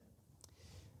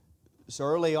So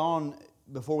early on,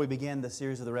 before we began the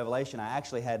series of the Revelation, I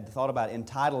actually had thought about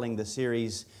entitling the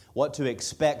series, What to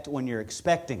Expect When You're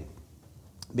Expecting.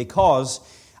 Because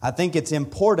I think it's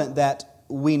important that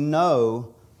we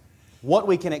know what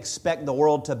we can expect the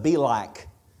world to be like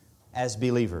as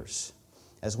believers.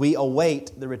 As we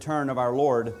await the return of our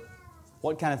Lord,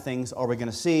 what kind of things are we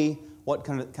going to see? What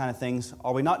kind of things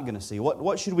are we not going to see?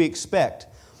 What should we expect?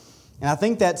 And I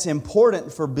think that's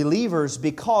important for believers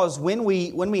because when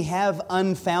we have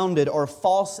unfounded or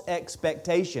false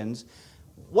expectations,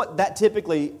 what that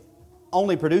typically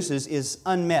only produces is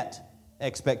unmet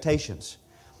expectations.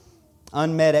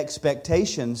 Unmet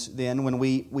expectations, then, when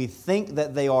we think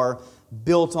that they are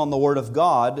built on the Word of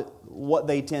God, what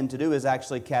they tend to do is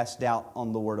actually cast doubt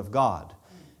on the Word of God.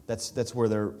 That's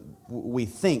where we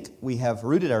think we have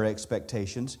rooted our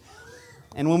expectations.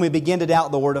 And when we begin to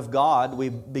doubt the Word of God, we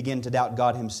begin to doubt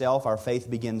God Himself. Our faith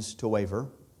begins to waver.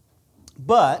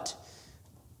 But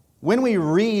when we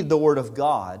read the Word of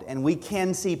God and we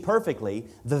can see perfectly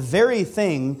the very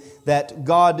thing that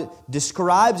God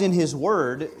describes in His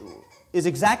Word is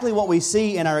exactly what we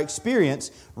see in our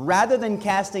experience, rather than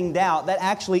casting doubt, that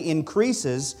actually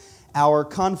increases our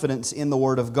confidence in the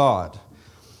Word of God.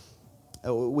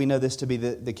 We know this to be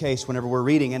the case whenever we're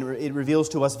reading, and it reveals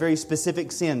to us very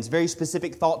specific sins, very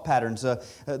specific thought patterns,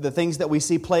 the things that we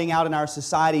see playing out in our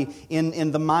society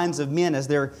in the minds of men as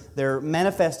they're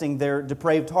manifesting their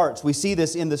depraved hearts. We see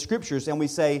this in the Scriptures, and we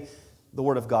say, the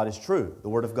Word of God is true. The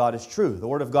Word of God is true. The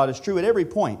Word of God is true at every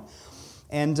point.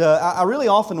 And I really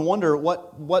often wonder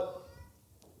what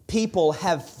people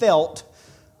have felt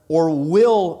or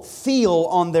will feel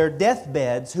on their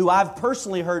deathbeds who I've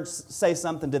personally heard say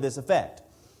something to this effect.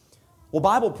 Well,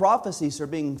 Bible prophecies are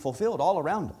being fulfilled all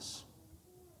around us.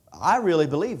 I really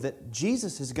believe that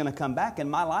Jesus is going to come back in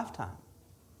my lifetime.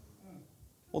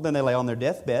 Well, then they lay on their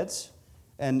deathbeds,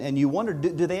 and you wonder,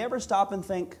 do they ever stop and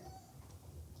think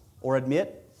or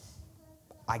admit,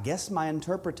 I guess my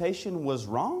interpretation was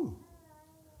wrong?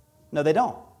 No, they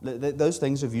don't. Those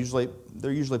things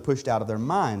they're usually pushed out of their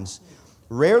minds.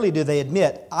 Rarely do they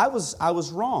admit, I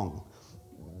was wrong.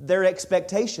 Their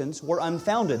expectations were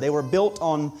unfounded. They were built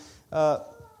on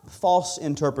false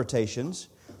interpretations.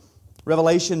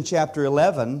 Revelation chapter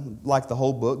 11, like the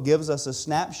whole book, gives us a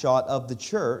snapshot of the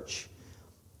church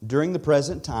during the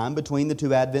present time between the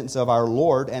two advents of our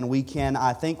Lord. And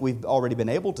I think we've already been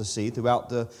able to see throughout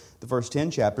the first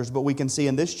 10 chapters, but we can see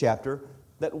in this chapter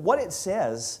that what it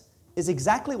says is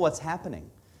exactly what's happening.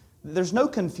 There's no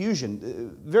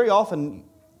confusion. Very often,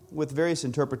 with various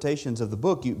interpretations of the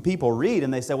book, people read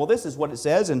and they say, well, this is what it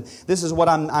says, and this is what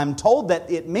I'm told that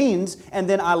it means. And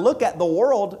then I look at the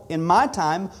world in my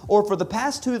time, or for the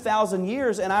past 2,000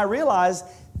 years, and I realize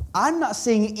I'm not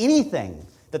seeing anything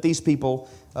that these people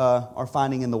are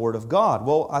finding in the Word of God.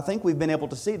 Well, I think we've been able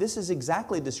to see this is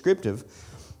exactly descriptive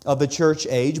of the church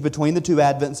age between the two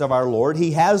advents of our Lord.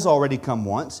 He has already come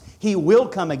once. He will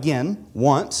come again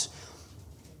once.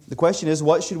 The question is,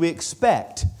 what should we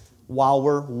expect while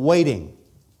we're waiting?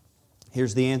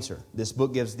 Here's the answer. This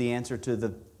book gives the answer to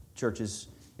the churches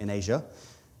in Asia.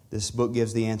 This book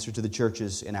gives the answer to the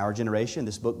churches in our generation.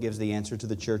 This book gives the answer to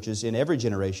the churches in every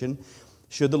generation.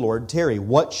 Should the Lord tarry?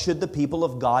 What should the people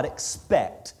of God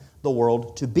expect the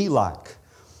world to be like?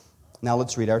 Now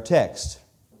let's read our text,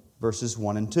 verses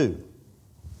 1 and 2.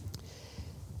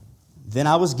 Then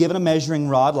I was given a measuring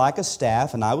rod like a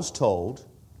staff, and I was told,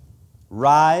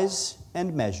 rise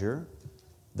and measure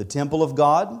the temple of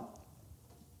God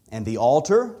and the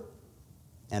altar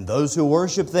and those who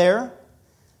worship there,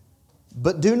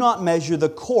 but do not measure the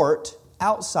court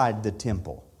outside the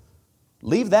temple.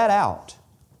 Leave that out,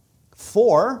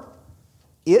 for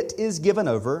it is given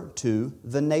over to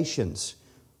the nations,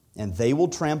 and they will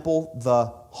trample the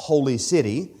holy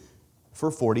city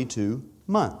for 42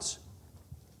 months.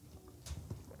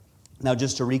 Now,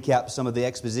 just to recap some of the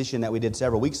exposition that we did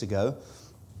several weeks ago,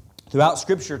 throughout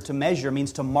Scripture, to measure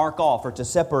means to mark off or to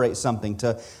separate something,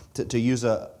 to use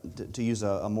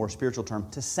a more spiritual term,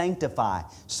 to sanctify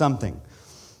something.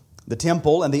 The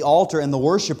temple and the altar and the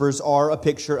worshipers are a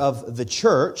picture of the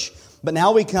church, but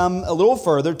now we come a little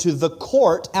further to the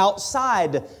court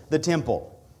outside the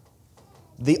temple.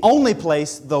 The only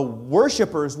place the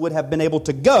worshipers would have been able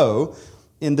to go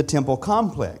in the temple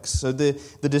complex. So the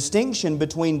distinction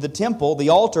between the temple, the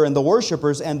altar, and the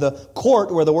worshipers and the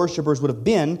court where the worshipers would have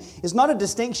been is not a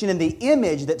distinction in the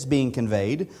image that's being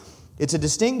conveyed. It's a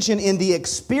distinction in the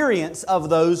experience of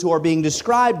those who are being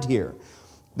described here.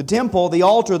 The temple, the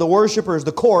altar, the worshipers,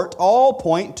 the court all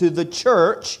point to the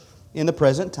church in the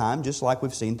present time, just like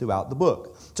we've seen throughout the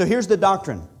book. So here's the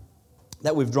doctrine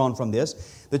that we've drawn from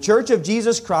this. The Church of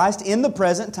Jesus Christ in the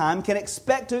present time can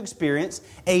expect to experience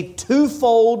a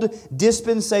twofold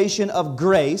dispensation of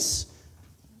grace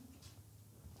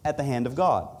at the hand of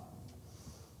God.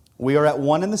 We are at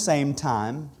one and the same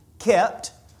time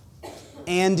kept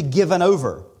and given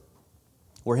over.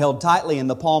 We're held tightly in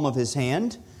the palm of His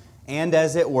hand and,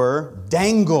 as it were,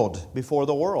 dangled before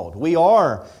the world. We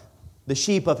are the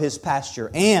sheep of His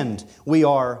pasture, and we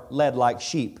are led like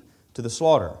sheep to the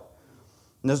slaughter.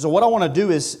 And so what I want to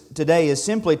do today is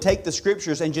simply take the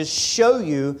Scriptures and just show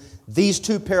you these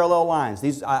two parallel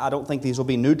lines. I don't think these will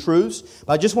be new truths,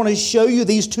 but I just want to show you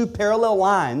these two parallel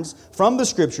lines from the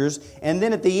Scriptures. And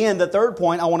then at the end, the third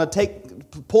point, I want to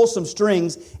pull some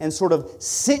strings and sort of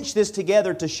cinch this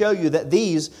together to show you that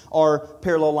these are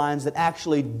parallel lines that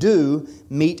actually do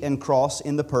meet and cross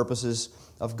in the purposes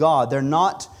of God. They're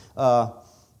not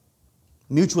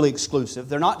mutually exclusive.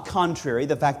 They're not contrary,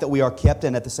 the fact that we are kept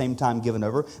and at the same time given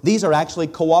over. These are actually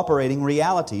cooperating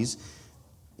realities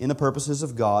in the purposes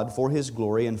of God for His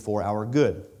glory and for our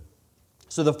good.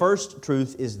 So the first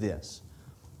truth is this: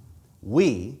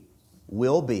 we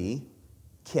will be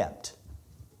kept.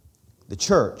 The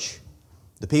church,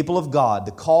 the people of God,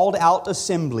 the called out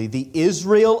assembly, the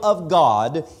Israel of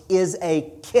God is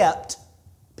a kept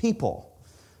people.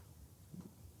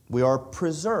 We are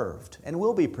preserved and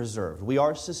will be preserved. We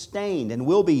are sustained and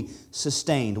will be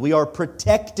sustained. We are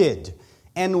protected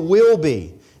and will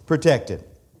be protected.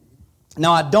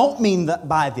 Now, I don't mean that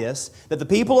by this that the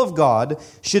people of God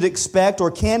should expect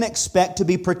or can expect to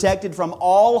be protected from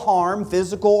all harm,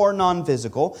 physical or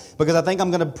non-physical, because I think I'm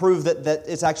going to prove that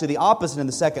it's actually the opposite in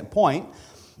the second point.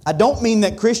 I don't mean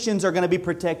that Christians are going to be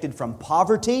protected from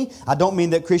poverty. I don't mean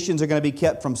that Christians are going to be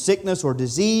kept from sickness or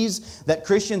disease, that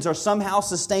Christians are somehow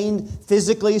sustained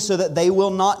physically so that they will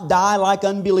not die like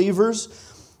unbelievers.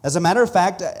 As a matter of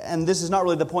fact, and this is not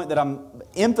really the point that I'm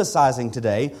emphasizing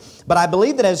today, but I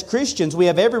believe that as Christians we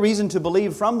have every reason to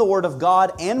believe from the Word of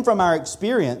God and from our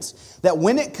experience that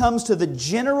when it comes to the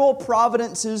general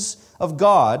providences of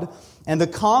God and the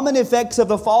common effects of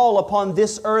the fall upon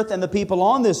this earth and the people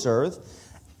on this earth,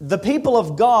 the people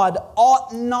of God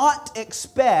ought not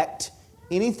expect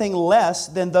anything less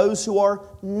than those who are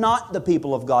not the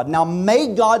people of God. Now,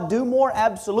 may God do more?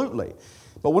 Absolutely.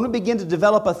 But when we begin to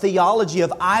develop a theology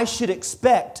of I should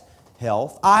expect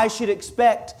health, I should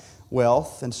expect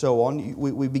wealth, and so on,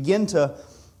 we begin to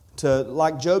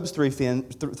like Job's three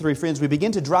friends, we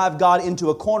begin to drive God into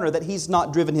a corner that He's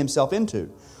not driven Himself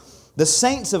into. The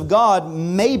saints of God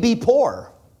may be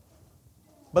poor,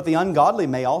 but the ungodly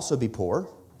may also be poor.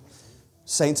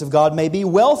 Saints of God may be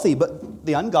wealthy, but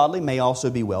the ungodly may also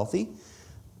be wealthy.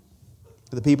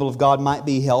 The people of God might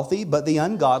be healthy, but the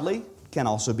ungodly can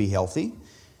also be healthy.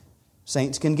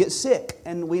 Saints can get sick,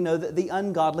 and we know that the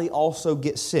ungodly also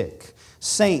get sick.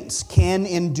 Saints can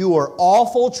endure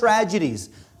awful tragedies,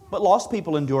 but lost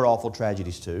people endure awful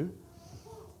tragedies too.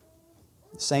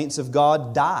 Saints of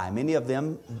God die, many of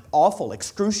them awful,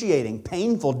 excruciating,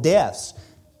 painful deaths.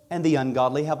 And the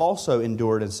ungodly have also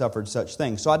endured and suffered such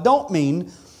things. So I don't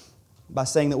mean, by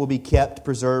saying that we'll be kept,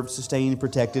 preserved, sustained,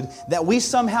 protected, that we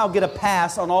somehow get a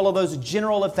pass on all of those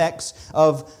general effects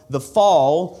of the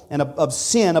fall and of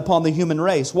sin upon the human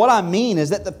race. What I mean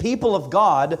is that the people of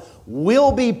God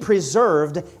will be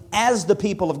preserved as the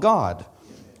people of God.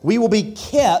 We will be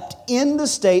kept in the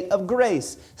state of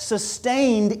grace,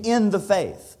 sustained in the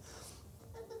faith.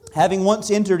 Having once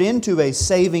entered into a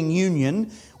saving union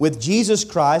with Jesus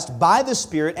Christ by the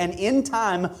Spirit and in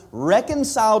time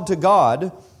reconciled to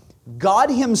God, God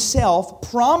Himself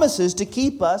promises to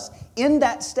keep us in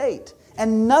that state,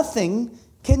 and nothing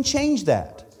can change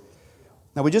that.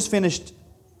 Now, we just finished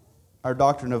our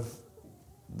doctrine of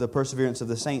the perseverance of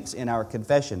the saints in our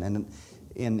confession, and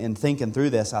in thinking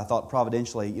through this, I thought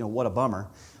providentially, what a bummer,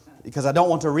 because I don't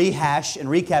want to rehash and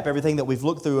recap everything that we've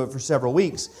looked through for several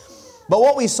weeks. But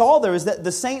what we saw there is that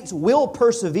the saints will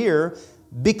persevere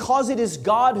because it is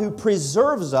God who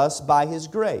preserves us by His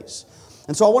grace.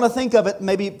 And so I want to think of it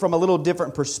maybe from a little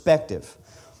different perspective,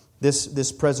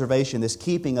 this preservation, this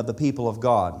keeping of the people of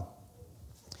God.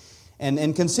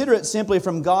 And consider it simply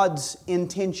from God's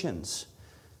intentions.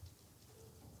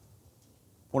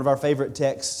 One of our favorite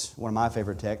texts, one of my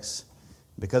favorite texts,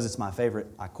 because it's my favorite,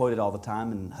 I quote it all the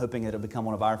time and hoping it'll become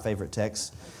one of our favorite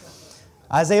texts.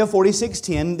 Isaiah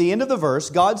 46:10, the end of the verse,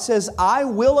 God says, I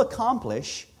will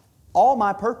accomplish all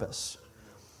my purpose.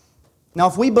 Now,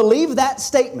 if we believe that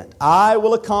statement, I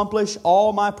will accomplish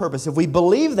all my purpose, if we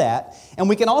believe that, and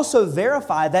we can also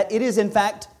verify that it is in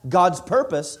fact God's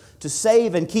purpose to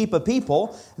save and keep a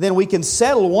people, then we can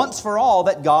settle once for all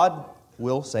that God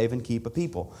will save and keep a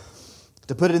people.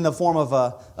 To put it in the form of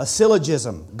a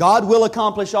syllogism, God will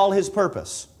accomplish all His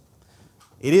purpose.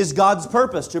 It is God's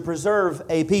purpose to preserve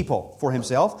a people for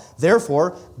Himself.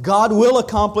 Therefore, God will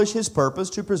accomplish His purpose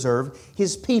to preserve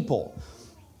His people.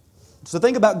 So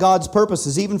think about God's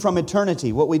purposes even from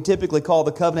eternity, what we typically call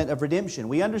the covenant of redemption.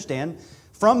 We understand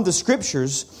from the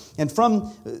Scriptures and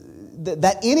from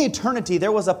that in eternity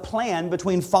there was a plan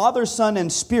between Father, Son,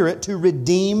 and Spirit to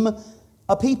redeem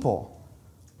a people.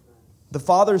 The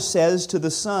Father says to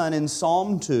the Son in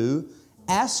Psalm 2,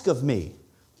 "Ask of me,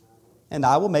 and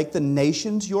I will make the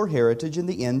nations your heritage and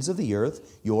the ends of the earth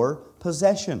your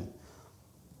possession."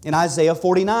 In Isaiah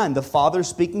 49, the Father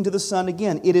speaking to the Son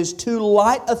again, "It is too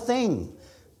light a thing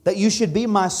that you should be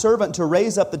my servant to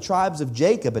raise up the tribes of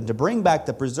Jacob and to bring back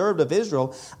the preserved of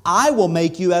Israel. I will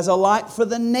make you as a light for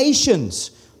the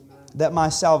nations, that my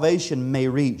salvation may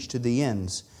reach to the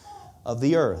ends of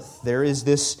the earth." There is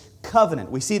this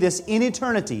covenant. We see this in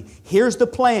eternity. Here's the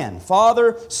plan.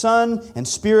 Father, Son, and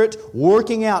Spirit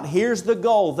working out. Here's the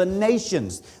goal. The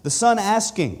nations. The Son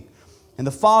asking. And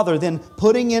the Father then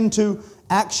putting into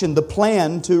action the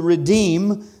plan to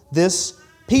redeem this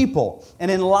people.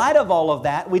 And in light of all of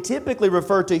that, we typically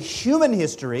refer to human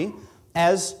history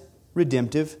as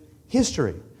redemptive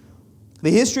history.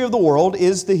 The history of the world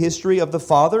is the history of the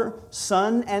Father,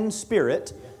 Son, and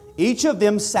Spirit, each of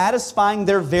them satisfying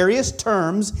their various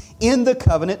terms in the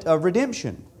covenant of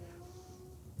redemption.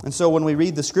 And so when we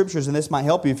read the Scriptures, and this might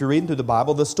help you if you're reading through the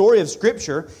Bible, the story of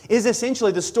Scripture is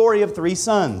essentially the story of three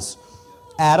sons: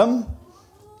 Adam,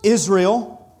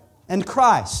 Israel, and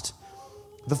Christ.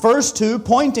 The first two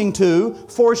pointing to,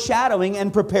 foreshadowing,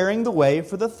 and preparing the way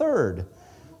for the third.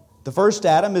 The first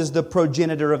Adam is the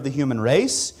progenitor of the human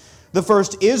race. The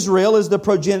first Israel is the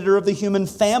progenitor of the human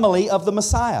family of the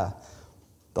Messiah.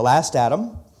 The last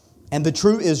Adam and the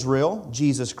true Israel,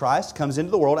 Jesus Christ, comes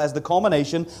into the world as the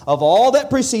culmination of all that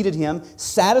preceded Him,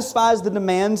 satisfies the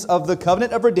demands of the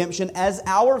covenant of redemption as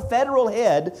our federal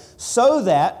head, so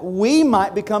that we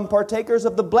might become partakers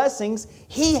of the blessings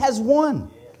He has won.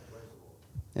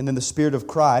 And then the Spirit of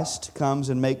Christ comes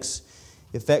and makes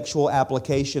effectual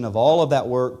application of all of that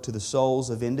work to the souls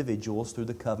of individuals through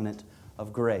the covenant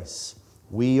of grace.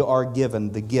 We are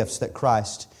given the gifts that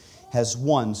Christ has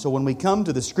won. So when we come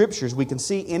to the Scriptures, we can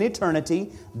see in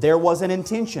eternity there was an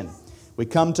intention. We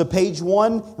come to page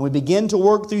 1 and we begin to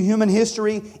work through human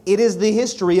history. It is the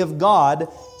history of God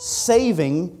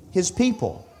saving His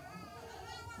people.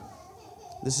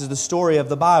 This is the story of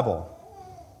the Bible.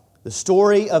 The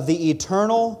story of the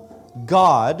eternal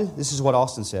God. This is what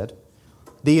Austin said.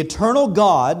 The eternal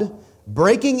God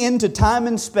breaking into time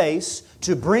and space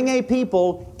to bring a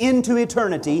people into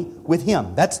eternity with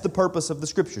Him. That's the purpose of the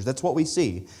Scriptures. That's what we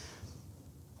see.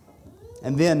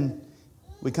 And then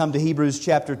we come to Hebrews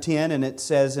chapter 10, and it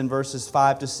says in verses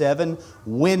 5 to 7,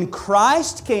 when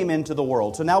Christ came into the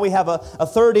world. So now we have a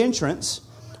third entrance.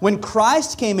 When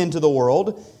Christ came into the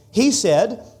world, He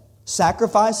said,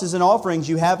 sacrifices and offerings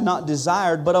you have not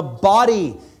desired, but a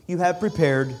body you have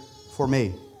prepared for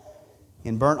me.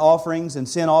 In burnt offerings and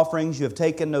sin offerings you have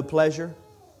taken no pleasure.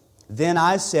 Then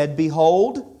I said,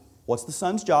 behold, what's the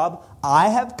Son's job? I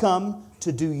have come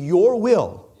to do your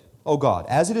will, O God,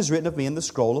 as it is written of me in the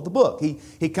scroll of the book.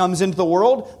 He comes into the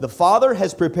world. The Father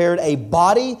has prepared a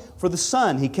body for the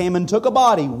Son. He came and took a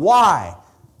body. Why?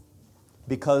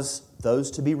 Because those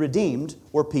to be redeemed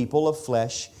were people of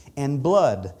flesh and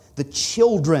blood. The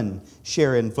children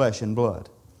share in flesh and blood.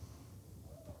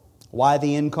 Why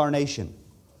the incarnation?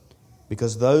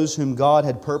 Because those whom God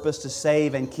had purposed to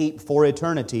save and keep for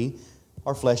eternity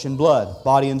are flesh and blood,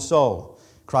 body and soul.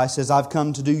 Christ says, I've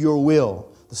come to do your will.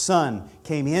 The Son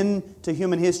came into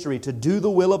human history to do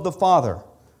the will of the Father.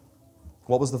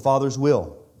 What was the Father's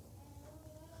will?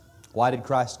 Why did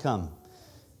Christ come?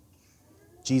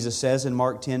 Jesus says in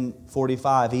Mark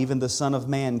 10:45, even the Son of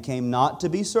Man came not to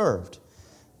be served,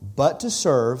 but to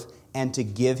serve and to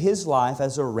give His life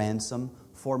as a ransom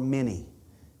for many.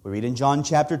 We read in John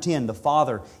chapter 10, the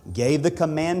Father gave the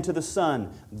command to the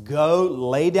Son, go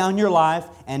lay down your life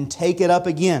and take it up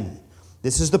again.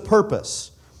 This is the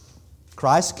purpose.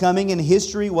 Christ's coming in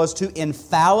history was to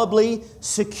infallibly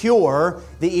secure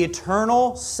the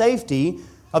eternal safety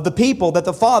of the people that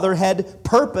the Father had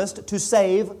purposed to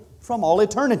save from all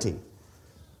eternity.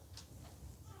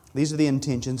 These are the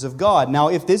intentions of God. Now,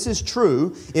 if this is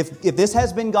true, if this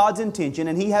has been God's intention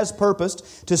and He has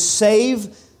purposed to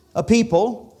save a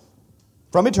people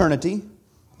from eternity,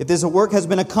 if this work has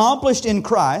been accomplished in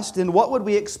Christ, then what would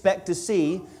we expect to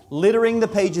see littering the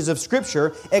pages of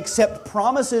Scripture except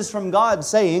promises from God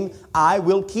saying, I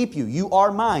will keep you. You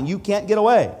are mine. You can't get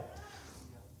away.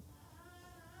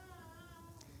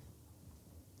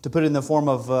 to put it in the form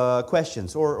of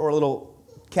questions or a little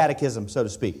catechism, so to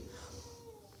speak.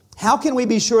 How can we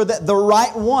be sure that the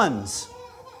right ones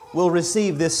will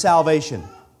receive this salvation?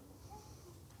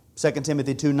 2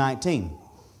 Timothy 2:19.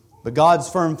 But God's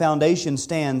firm foundation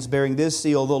stands, bearing this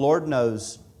seal: the Lord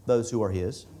knows those who are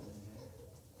His.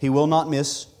 He will not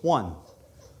miss one.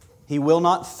 He will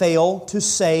not fail to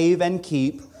save and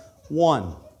keep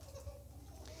one.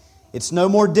 It's no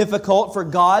more difficult for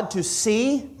God to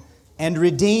see and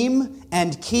redeem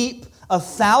and keep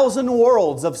 1,000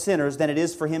 worlds of sinners than it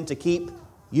is for Him to keep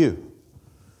you.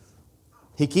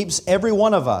 He keeps every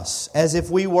one of us as if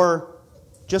we were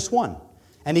just one.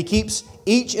 And He keeps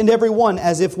each and every one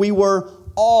as if we were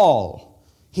all.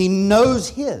 He knows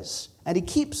His, and He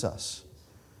keeps us.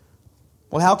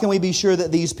 Well, how can we be sure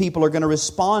that these people are going to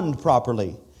respond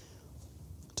properly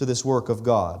to this work of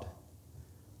God?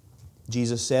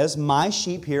 Jesus says, "My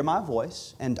sheep hear my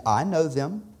voice, and I know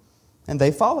them, and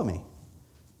they follow me.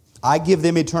 I give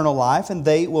them eternal life, and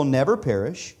they will never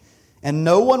perish, and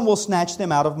no one will snatch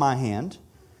them out of my hand.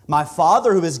 My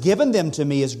Father who has given them to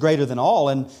me is greater than all,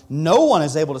 and no one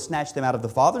is able to snatch them out of the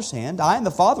Father's hand. I and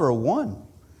the Father are one."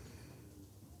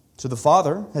 So the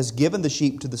Father has given the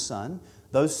sheep to the Son.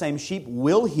 Those same sheep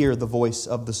will hear the voice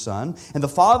of the Son. And the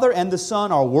Father and the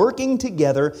Son are working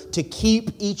together to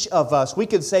keep each of us. We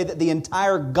could say that the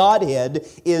entire Godhead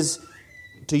is,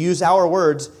 to use our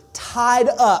words, tied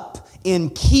up in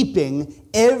keeping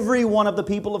every one of the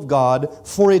people of God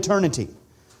for eternity.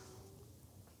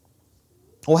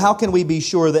 Well, how can we be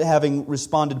sure that having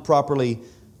responded properly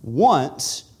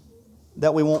once,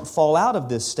 that we won't fall out of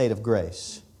this state of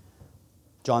grace?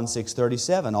 John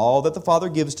 6:37, "All that the Father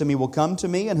gives to me will come to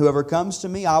me, and whoever comes to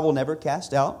me I will never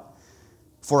cast out.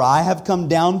 For I have come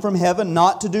down from heaven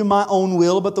not to do my own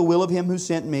will, but the will of Him who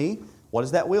sent me." What is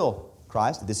that will?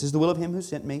 Christ. "This is the will of Him who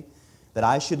sent me, that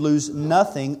I should lose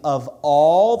nothing of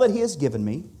all that He has given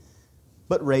me,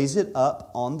 but raise it up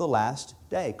on the last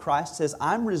day." Christ says,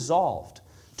 "I'm resolved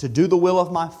to do the will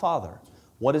of my Father."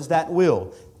 What is that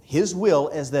will? His will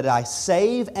is that I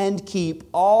save and keep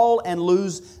all and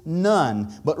lose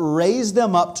none, but raise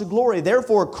them up to glory.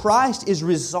 Therefore, Christ is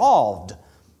resolved.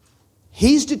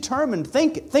 He's determined.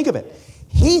 Think of it.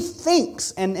 He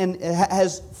thinks and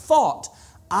has thought,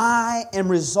 "I am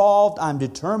resolved, I'm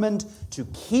determined to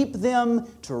keep them,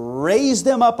 to raise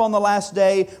them up on the last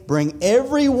day, bring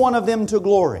every one of them to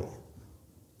glory."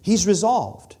 He's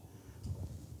resolved.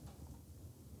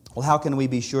 Well, how can we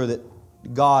be sure that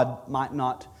God might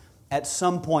not at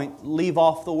some point leave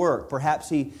off the work? Perhaps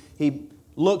He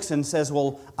looks and says,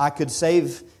 "Well, I could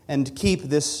save and keep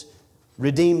this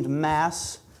redeemed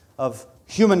mass of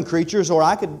human creatures, or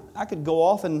I could go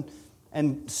off and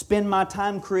spend my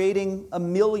time creating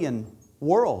 1,000,000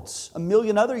 worlds,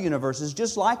 1,000,000 other universes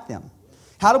just like them."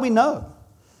 How do we know?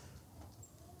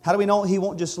 How do we know He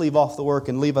won't just leave off the work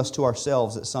and leave us to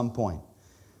ourselves at some point?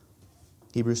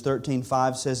 Hebrews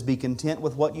 13:5 says, "Be content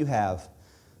with what you have,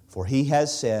 for He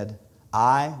has said,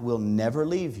 I will never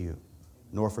leave you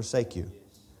nor forsake you."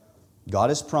 God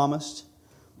has promised.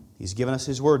 He's given us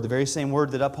His word. The very same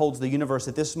word that upholds the universe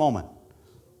at this moment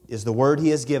is the word He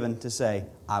has given to say,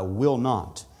 "I will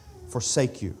not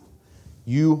forsake you."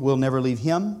 You will never leave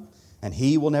Him, and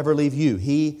He will never leave you.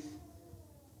 He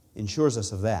ensures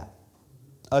us of that,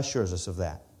 assures us of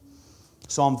that.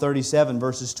 Psalm 37,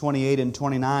 verses 28 and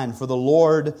 29, "For the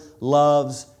Lord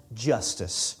loves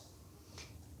justice.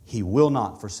 He will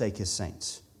not forsake His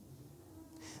saints.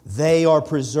 They are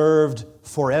preserved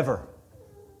forever.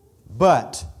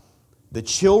 But the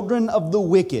children of the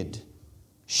wicked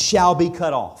shall be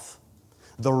cut off.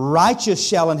 The righteous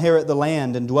shall inherit the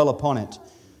land and dwell upon it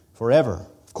forever."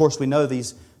 Of course, we know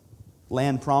these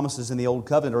land promises in the Old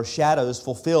Covenant are shadows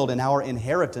fulfilled in our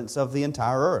inheritance of the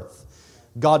entire earth.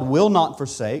 God will not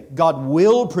forsake. God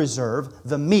will preserve.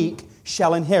 The meek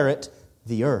shall inherit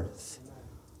the earth.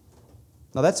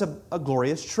 Now that's a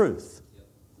glorious truth.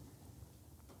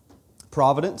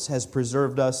 Providence has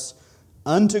preserved us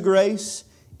unto grace,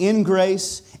 in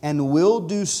grace, and will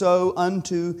do so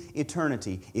unto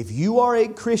eternity. If you are a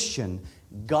Christian,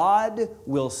 God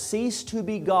will cease to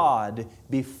be God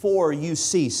before you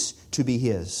cease to be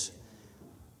His.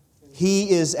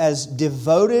 He is as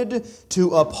devoted to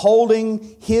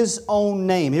upholding His own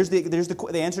name. Here's the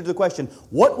answer to the question,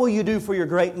 what will you do for your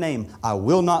great name? I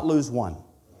will not lose one.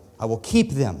 I will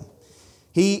keep them.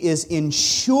 He is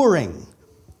ensuring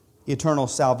eternal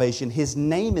salvation. His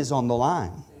name is on the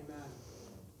line.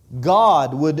 Amen.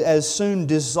 God would as soon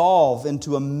dissolve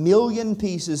into 1,000,000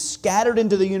 pieces scattered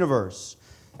into the universe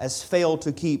as fail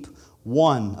to keep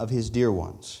one of His dear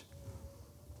ones.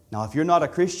 Now, if you're not a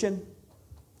Christian,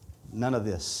 none of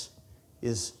this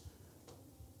is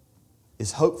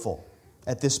hopeful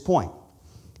at this point.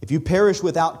 If you perish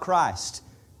without Christ,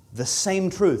 the same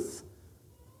truth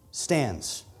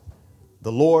stands.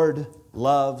 The Lord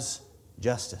loves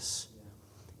justice.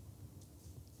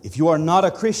 If you are not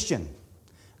a Christian,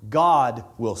 God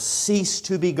will cease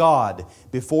to be God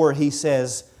before He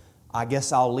says, I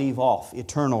guess I'll leave off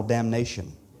eternal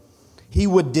damnation. He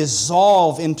would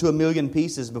dissolve into a million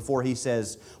pieces before He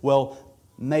says, well,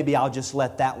 maybe I'll just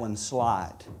let that one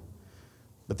slide.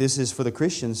 But this is for the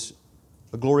Christians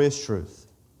a glorious truth.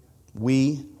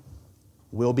 We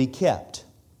will be kept.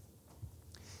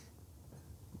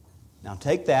 Now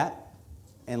take that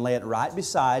and lay it right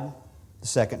beside the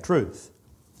second truth.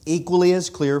 Equally as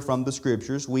clear from the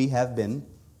Scriptures, we have been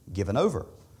given over.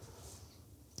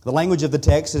 The language of the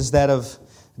text is that of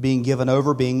being given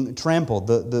over, being trampled.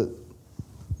 The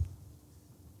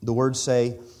words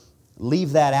say,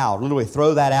 leave that out. Literally,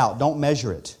 throw that out. Don't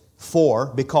measure it.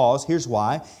 Because, here's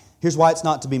why. Here's why it's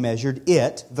not to be measured.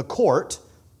 It, the court,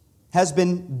 has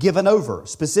been given over,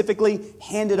 specifically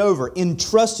handed over,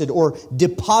 entrusted or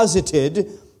deposited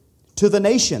to the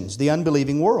nations, the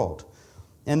unbelieving world.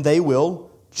 And they will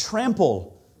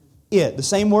trample it. The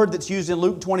same word that's used in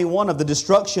Luke 21 of the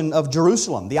destruction of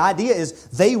Jerusalem. The idea is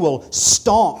they will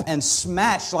stomp and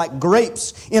smash like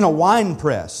grapes in a wine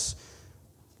press.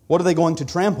 What are they going to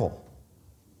trample?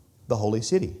 The holy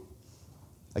city.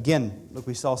 Again, look,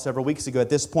 we saw several weeks ago, at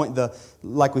this point,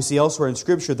 like we see elsewhere in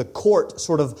Scripture, the court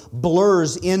sort of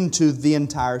blurs into the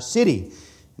entire city.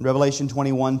 Revelation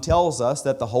 21 tells us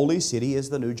that the holy city is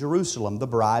the New Jerusalem, the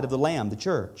bride of the Lamb, the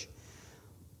church.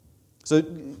 So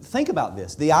think about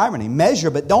this, the irony. Measure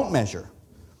but don't measure.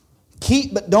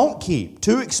 Keep but don't keep.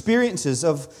 Two experiences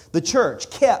of the church,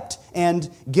 kept and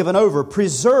given over,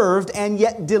 preserved and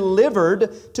yet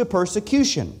delivered to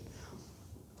persecution.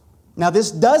 Now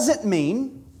this doesn't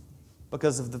mean,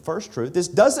 because of the first truth, this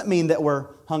doesn't mean that we're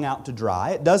hung out to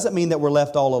dry. It doesn't mean that we're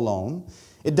left all alone.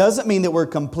 It doesn't mean that we're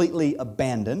completely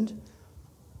abandoned.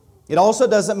 It also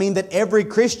doesn't mean that every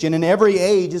Christian in every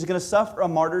age is going to suffer a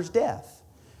martyr's death.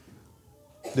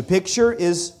 The picture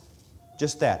is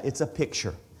just that. It's a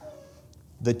picture.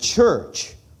 The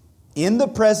church in the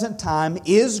present time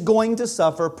is going to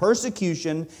suffer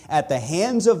persecution at the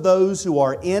hands of those who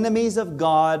are enemies of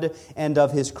God and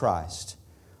of His Christ.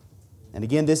 And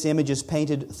again, this image is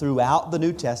painted throughout the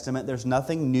New Testament. There's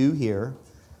nothing new here.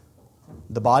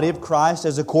 The body of Christ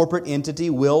as a corporate entity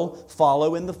will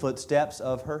follow in the footsteps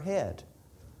of her head.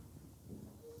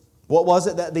 What was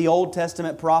it that the Old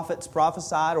Testament prophets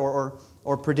prophesied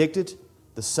or predicted?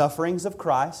 The sufferings of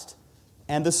Christ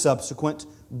and the subsequent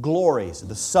glories.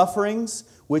 The sufferings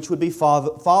which would be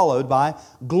followed by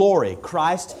glory.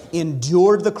 Christ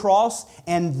endured the cross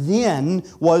and then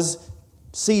was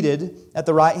seated at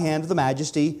the right hand of the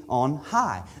Majesty on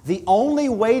high. The only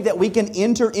way that we can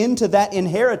enter into that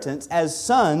inheritance as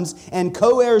sons and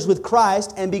co-heirs with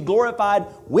Christ and be glorified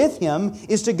with Him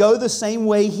is to go the same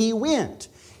way He went.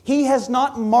 He has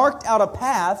not marked out a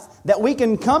path that we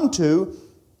can come to,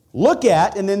 look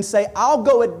at, and then say, I'll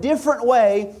go a different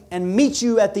way and meet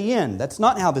you at the end. That's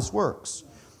not how this works.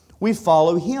 We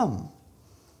follow Him.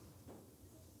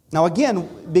 Now again,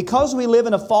 because we live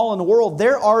in a fallen world,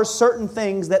 there are certain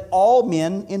things that all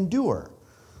men endure.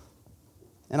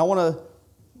 And I want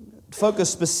to focus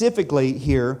specifically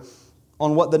here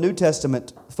on what the New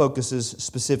Testament focuses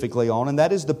specifically on, and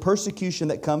that is the persecution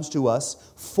that comes to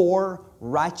us for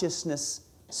righteousness'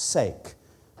 sake.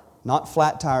 Not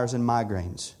flat tires and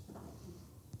migraines.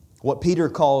 What Peter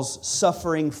calls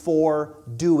suffering for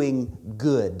doing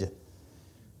good.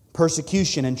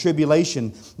 Persecution and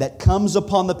tribulation that comes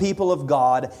upon the people of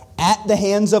God at the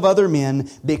hands of other men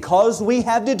because we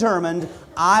have determined,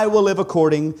 I will live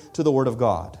according to the Word of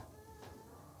God.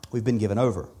 We've been given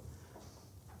over.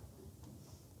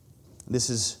 This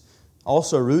is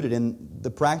also rooted in the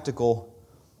practical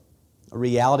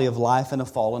reality of life in a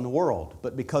fallen world.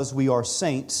 But because we are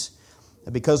saints,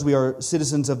 because we are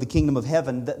citizens of the kingdom of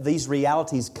heaven, these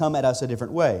realities come at us a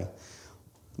different way.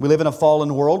 We live in a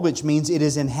fallen world, which means it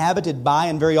is inhabited by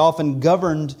and very often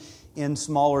governed in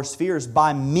smaller spheres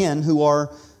by men who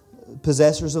are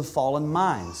possessors of fallen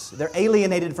minds. They're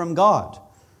alienated from God.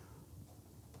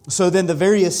 So then the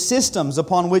various systems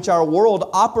upon which our world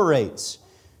operates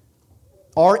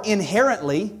are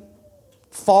inherently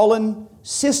fallen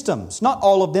systems. Not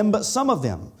all of them, but some of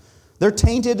them. They're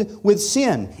tainted with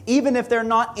sin. Even if they're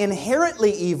not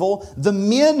inherently evil, the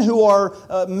men who are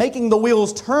making the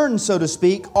wheels turn, so to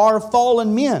speak, are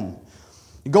fallen men.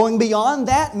 Going beyond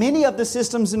that, many of the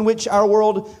systems in which our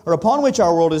world, or upon which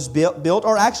our world is built,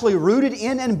 are actually rooted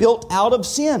in and built out of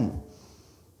sin.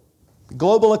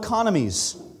 Global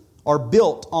economies are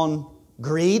built on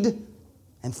greed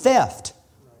and theft.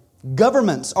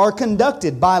 Governments are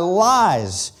conducted by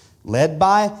lies, led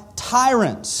by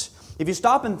tyrants. If you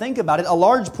stop and think about it, a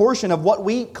large portion of what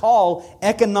we call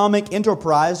economic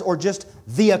enterprise or just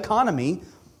the economy,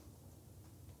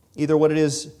 either what it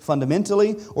is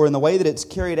fundamentally or in the way that it's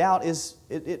carried out,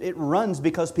 it runs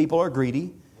because people are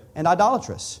greedy and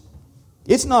idolatrous.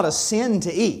 It's not a sin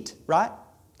to eat, right?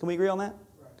 Can we agree on that?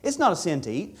 It's not a sin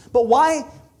to eat. But why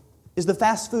is the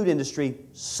fast food industry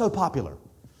so popular?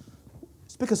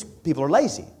 It's because people are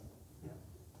lazy.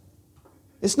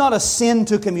 It's not a sin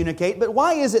to communicate, but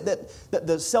why is it that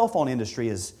the cell phone industry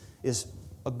is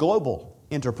a global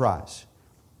enterprise?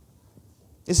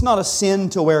 It's not a sin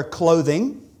to wear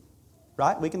clothing,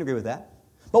 right? We can agree with that.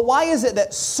 But why is it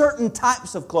that certain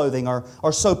types of clothing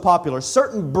are so popular?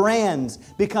 Certain brands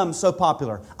become so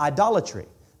popular? Idolatry.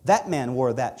 That man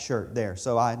wore that shirt there,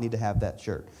 so I need to have that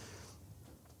shirt.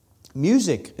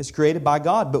 Music is created by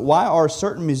God, but why are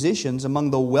certain musicians among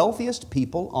the wealthiest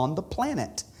people on the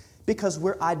planet? Because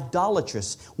we're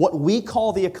idolatrous. What we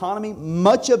call the economy,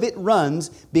 much of it runs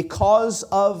because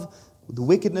of the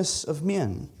wickedness of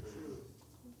men.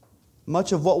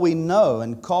 Much of what we know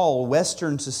and call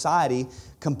Western society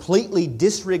completely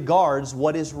disregards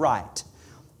what is right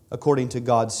according to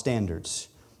God's standards.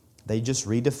 They just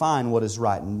redefine what is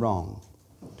right and wrong.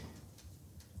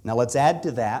 Now let's add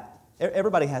to that.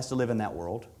 Everybody has to live in that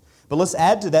world. But let's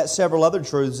add to that several other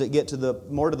truths that get to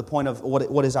more to the point of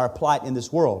what is our plight in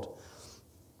this world.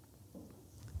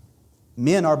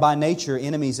 Men are by nature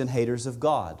enemies and haters of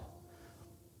God.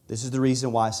 This is the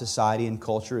reason why society and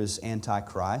culture is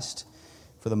anti-Christ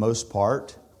for the most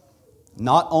part.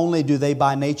 Not only do they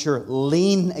by nature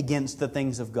lean against the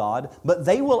things of God, but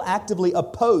they will actively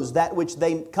oppose that which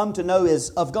they come to know is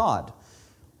of God.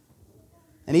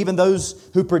 And even those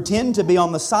who pretend to be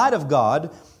on the side of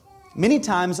God many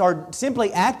times are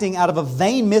simply acting out of a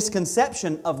vain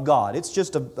misconception of God. It's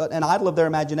just an idol of their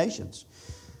imaginations.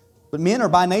 But men are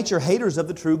by nature haters of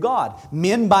the true God.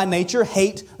 Men by nature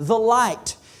hate the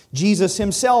light. Jesus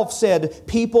Himself said,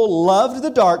 people loved the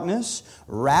darkness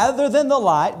rather than the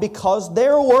light because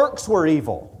their works were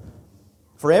evil.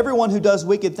 For everyone who does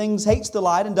wicked things hates the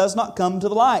light and does not come to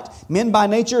the light. Men by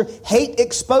nature hate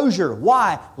exposure.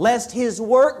 Why? Lest his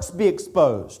works be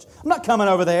exposed. I'm not coming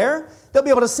over there. They'll be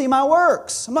able to see my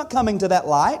works. I'm not coming to that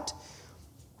light.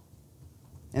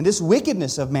 And this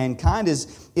wickedness of mankind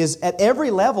is at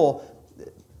every level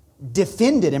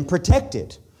defended and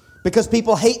protected because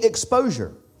people hate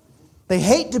exposure. They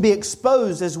hate to be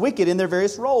exposed as wicked in their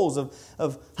various roles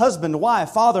of husband,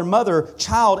 wife, father, mother,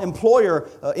 child, employer,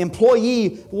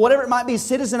 employee, whatever it might be,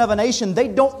 citizen of a nation. They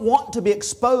don't want to be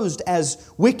exposed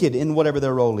as wicked in whatever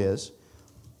their role is.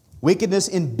 Wickedness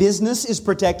in business is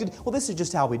protected. Well, this is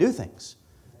just how we do things.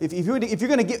 If you're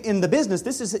going to get in the business,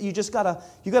 this is you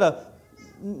gotta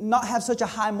not have such a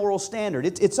high moral standard.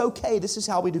 It's okay. This is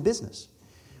how we do business.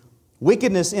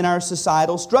 Wickedness in our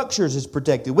societal structures is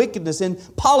protected. Wickedness in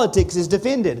politics is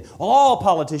defended. All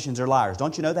politicians are liars.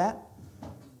 Don't you know that?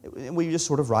 We just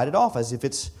sort of write it off as if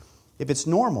it's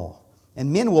normal.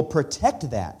 And men will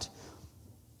protect that.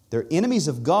 They're enemies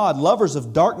of God, lovers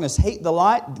of darkness, hate the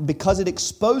light because it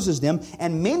exposes them.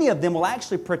 And many of them will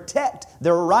actually protect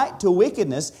their right to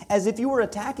wickedness as if you were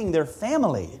attacking their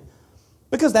family.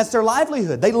 Because that's their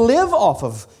livelihood. They live off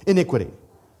of iniquity.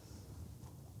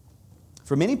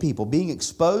 For many people, being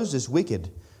exposed as wicked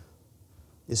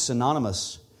is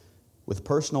synonymous with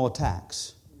personal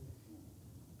attacks.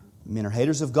 Men are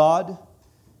haters of God.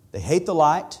 They hate the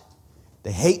light.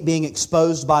 They hate being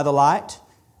exposed by the light.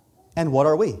 And what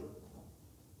are we?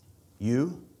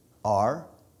 You are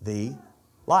the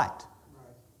light.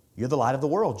 You're the light of the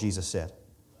world, Jesus said.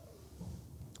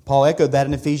 Paul echoed that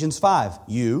in Ephesians 5.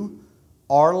 You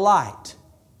are light.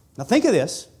 Now think of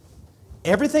this.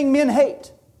 Everything men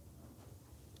hate.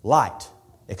 Light.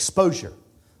 Exposure.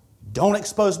 Don't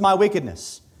expose my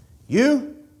wickedness.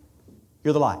 You're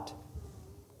the light.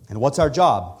 And what's our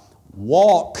job?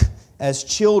 Walk as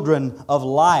children of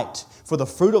light. For the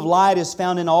fruit of light is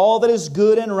found in all that is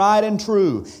good and right and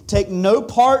true. Take no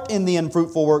part in the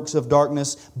unfruitful works of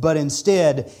darkness, but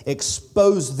instead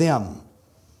expose them.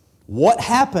 What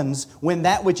happens when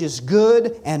that which is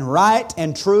good and right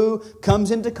and true comes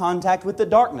into contact with the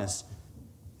darkness?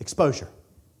 Exposure.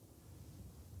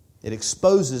 It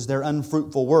exposes their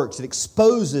unfruitful works. It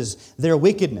exposes their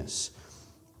wickedness.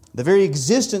 The very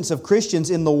existence of Christians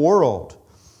in the world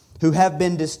who have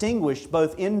been distinguished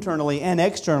both internally and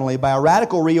externally by a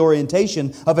radical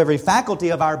reorientation of every faculty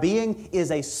of our being is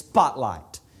a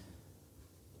spotlight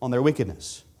on their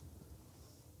wickedness.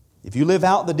 If you live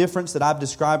out the difference that I've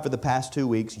described for the past 2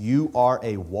 weeks, you are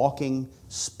a walking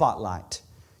spotlight.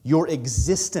 Your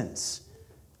existence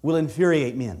will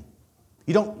infuriate men.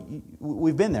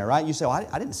 We've been there, right? You say, well,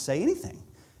 I didn't say anything.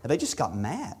 And they just got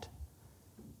mad.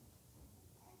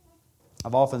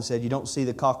 I've often said you don't see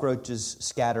the cockroaches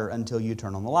scatter until you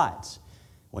turn on the lights.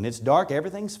 When it's dark,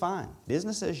 everything's fine.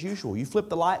 Business as usual. You flip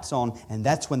the lights on, and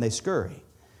that's when they scurry.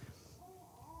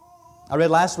 I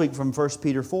read last week from 1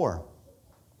 Peter 4.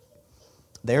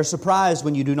 They are surprised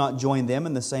when you do not join them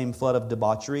in the same flood of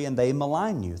debauchery, and they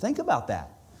malign you. Think about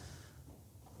that.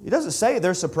 It doesn't say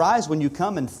they're surprised when you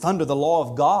come and thunder the law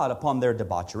of God upon their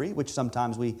debauchery, which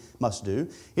sometimes we must do.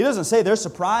 It doesn't say they're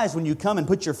surprised when you come and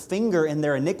put your finger in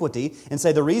their iniquity and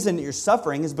say the reason that you're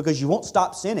suffering is because you won't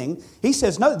stop sinning. He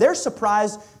says, no, they're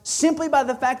surprised simply by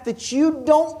the fact that you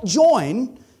don't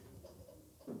join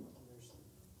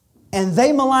and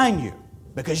they malign you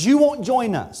because you won't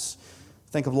join us.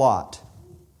 Think of Lot.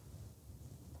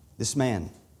 This man,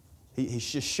 he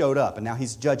just showed up and now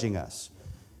he's judging us.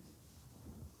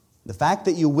 The fact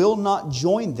that you will not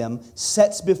join them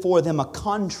sets before them a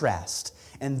contrast.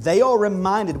 And they are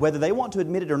reminded, whether they want to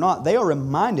admit it or not, they are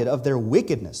reminded of their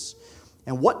wickedness.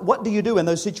 And what do you do in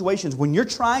those situations when you're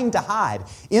trying to hide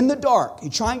in the dark?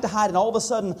 You're trying to hide and all of a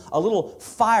sudden a little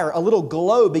fire, a little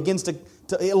glow begins to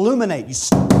illuminate. You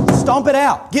stomp it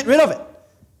out. Get rid of it.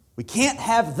 We can't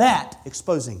have that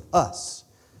exposing us.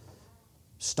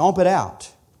 Stomp it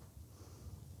out.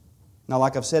 Now,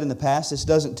 like I've said in the past, this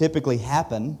doesn't typically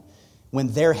happen when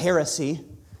their heresy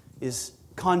is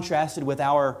contrasted with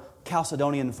our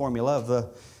Chalcedonian formula of the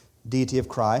deity of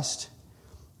Christ.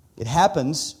 It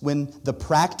happens when the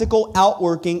practical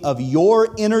outworking of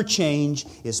your interchange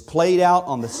is played out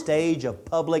on the stage of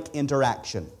public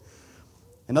interaction.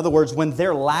 In other words, when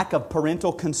their lack of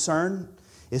parental concern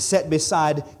is set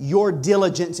beside your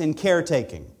diligence in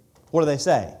caretaking. What do they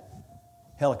say?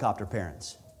 Helicopter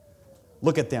parents.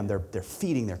 Look at them. They're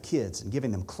feeding their kids and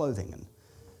giving them clothing and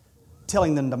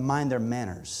telling them to mind their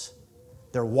manners.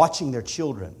 They're watching their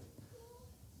children.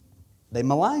 They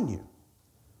malign you.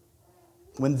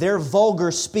 When their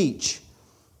vulgar speech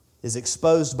is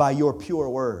exposed by your pure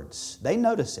words, they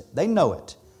notice it. They know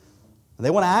it. And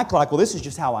they want to act like, well, this is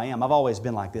just how I am. I've always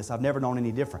been like this. I've never known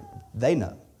any different. They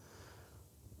know.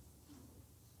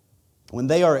 When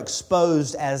they are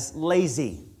exposed as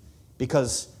lazy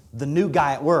because the new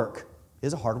guy at work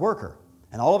is a hard worker.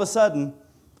 And all of a sudden,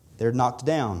 they're knocked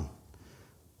down.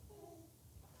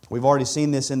 We've already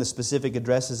seen this in the specific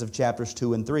addresses of chapters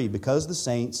 2 and 3. Because the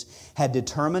saints had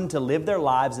determined to live their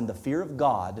lives in the fear of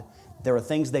God, there are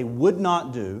things they would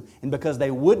not do. And because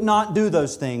they would not do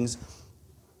those things,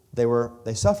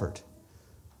 they suffered.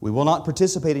 We will not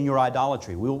participate in your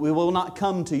idolatry. We will not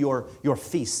come to your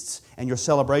feasts and your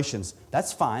celebrations.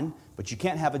 That's fine, but you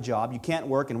can't have a job, you can't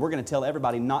work, and we're going to tell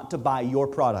everybody not to buy your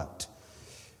product.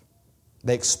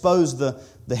 They exposed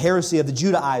the heresy of the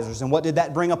Judaizers, and what did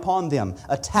that bring upon them?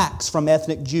 Attacks from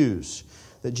ethnic Jews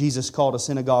that Jesus called a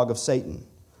synagogue of Satan.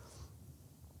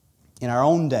 In our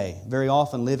own day, very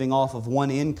often living off of one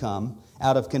income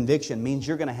out of conviction means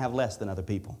you're going to have less than other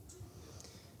people.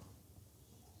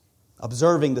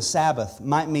 Observing the Sabbath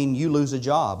might mean you lose a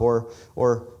job or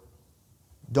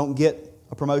don't get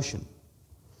a promotion.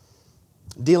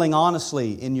 Dealing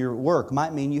honestly in your work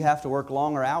might mean you have to work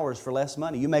longer hours for less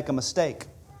money. You make a mistake,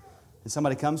 and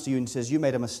somebody comes to you and says, you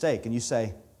made a mistake, and you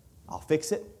say, I'll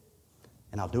fix it,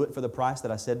 and I'll do it for the price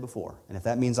that I said before. And if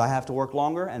that means I have to work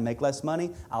longer and make less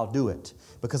money, I'll do it,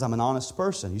 because I'm an honest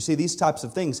person. You see, these types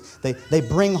of things, they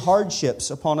bring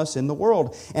hardships upon us in the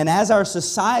world. And as our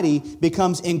society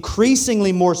becomes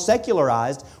increasingly more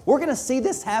secularized, we're going to see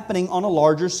this happening on a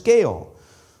larger scale.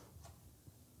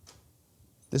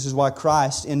 This is why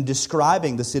Christ, in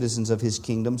describing the citizens of His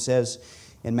kingdom, says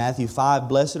in Matthew 5,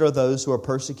 Blessed are those who are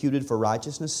persecuted for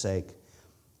righteousness' sake,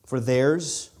 for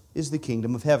theirs is the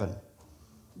kingdom of heaven.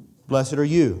 Blessed are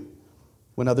you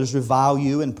when others revile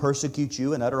you and persecute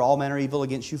you and utter all manner of evil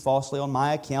against you falsely on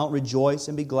my account. Rejoice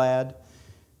and be glad,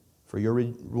 for your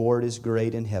reward is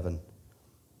great in heaven.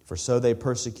 For so they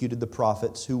persecuted the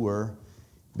prophets who were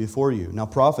before you. Now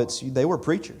prophets, they were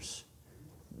preachers.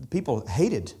 People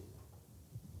hated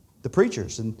the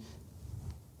preachers. And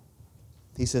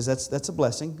he says that's a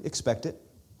blessing. Expect it.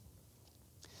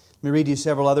 Let me read you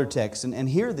several other texts and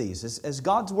hear these as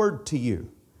God's word to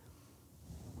you.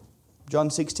 John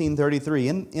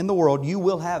 16:33. In the world you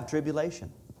will have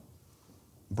tribulation.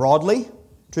 Broadly,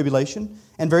 tribulation.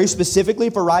 And very specifically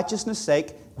for righteousness'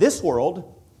 sake, this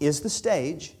world is the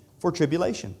stage for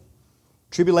tribulation.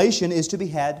 Tribulation is to be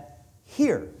had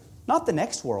here, not the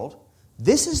next world.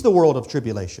 This is the world of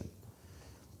tribulation.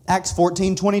 Acts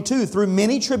 14:22, through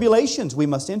many tribulations we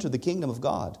must enter the kingdom of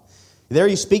God. There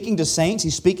he's speaking to saints.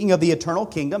 He's speaking of the eternal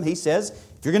kingdom. He says,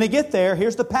 if you're going to get there,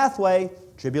 here's the pathway,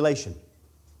 tribulation.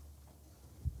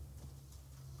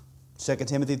 2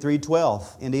 Timothy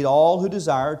 3:12, indeed all who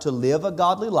desire to live a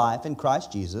godly life in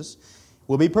Christ Jesus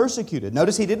will be persecuted.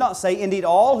 Notice he did not say, indeed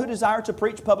all who desire to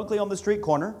preach publicly on the street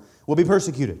corner will be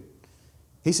persecuted.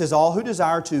 He says, all who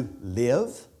desire to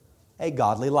live a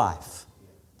godly life.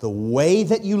 The way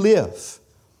that you live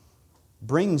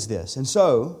brings this. And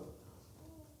so,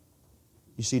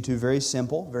 you see two very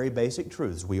simple, very basic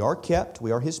truths. We are kept,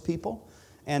 we are His people,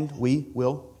 and we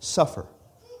will suffer.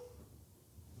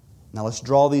 Now let's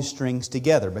draw these strings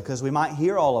together, because we might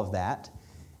hear all of that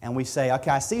and we say,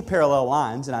 okay, I see parallel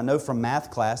lines, and I know from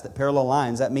math class that parallel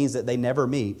lines, that means that they never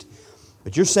meet.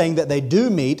 But you're saying that they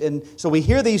do meet, and so we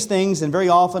hear these things and very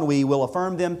often we will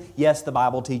affirm them. Yes, the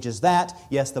Bible teaches that.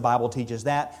 Yes, the Bible teaches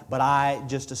that. But I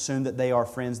just assume that they are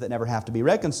friends that never have to be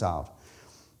reconciled.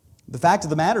 The fact of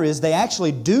the matter is they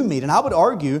actually do meet, and I would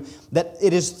argue that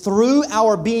it is through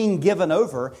our being given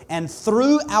over and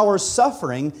through our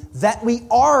suffering that we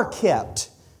are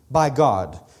kept by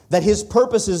God, that His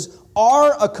purposes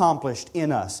are accomplished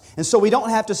in us. And so we don't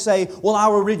have to say, well, I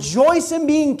will rejoice in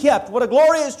being kept. What a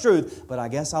glorious truth. But I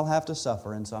guess I'll have to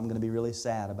suffer, and so I'm going to be really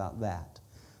sad about that.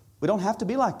 We don't have to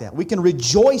be like that. We can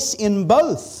rejoice in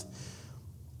both.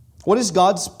 What is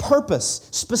God's purpose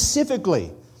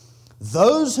specifically?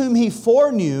 Those whom He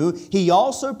foreknew, He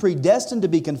also predestined to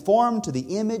be conformed to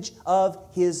the image of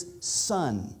His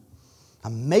Son.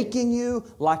 I'm making you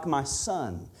like my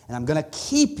Son, and I'm going to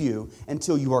keep you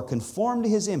until you are conformed to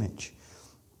His image.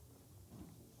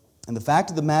 And the fact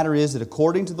of the matter is that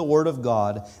according to the Word of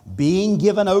God, being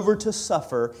given over to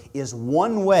suffer is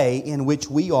one way in which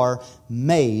we are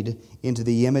made into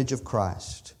the image of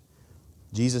Christ.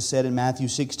 Jesus said in Matthew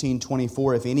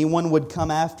 16:24, if anyone would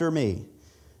come after me,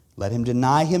 let him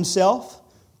deny himself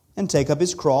and take up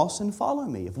his cross and follow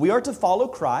me. If we are to follow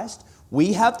Christ,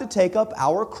 we have to take up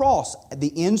our cross, the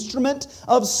instrument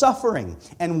of suffering.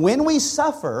 And when we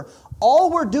suffer,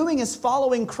 all we're doing is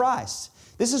following Christ.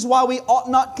 This is why we ought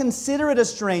not consider it a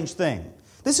strange thing.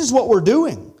 This is what we're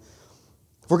doing.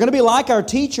 If we're going to be like our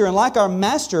teacher and like our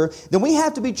master, then we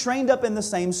have to be trained up in the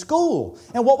same school.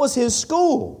 And what was His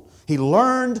school? He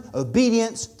learned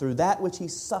obedience through that which He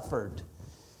suffered.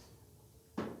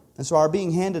 And so our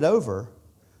being handed over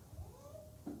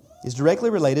is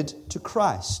directly related to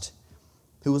Christ,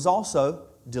 who was also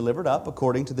delivered up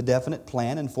according to the definite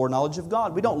plan and foreknowledge of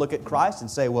God. We don't look at Christ and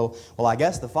say, well, I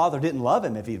guess the Father didn't love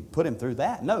Him if He put Him through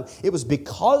that. No, it was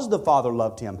because the Father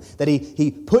loved Him that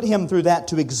He put Him through that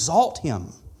to exalt Him.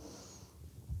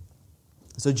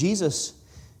 So Jesus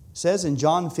says in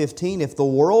John 15, if the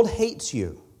world hates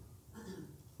you,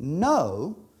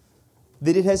 know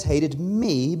that it has hated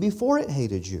me before it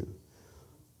hated you.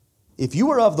 If you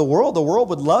were of the world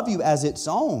would love you as its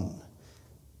own.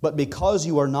 But because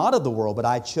you are not of the world, but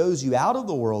I chose you out of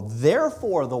the world,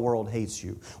 therefore the world hates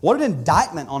you. What an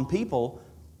indictment on people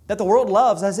that the world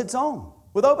loves as its own,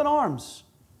 with open arms.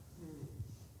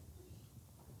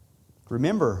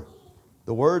 Remember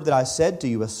the word that I said to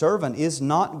you, a servant is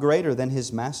not greater than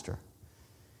his master.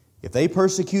 If they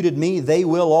persecuted me, they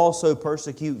will also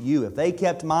persecute you. If they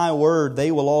kept my word,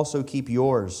 they will also keep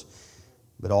yours.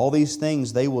 But all these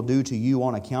things they will do to you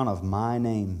on account of my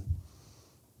name,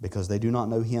 because they do not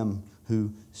know Him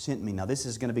who sent me. Now this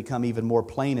is going to become even more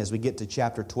plain as we get to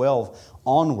chapter 12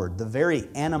 onward. The very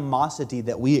animosity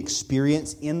that we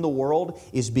experience in the world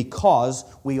is because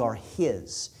we are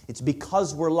His. It's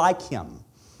because we're like Him.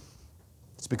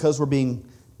 It's because we're being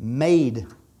made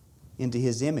into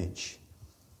His image.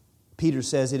 Peter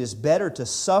says it is better to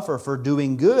suffer for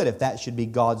doing good, if that should be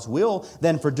God's will,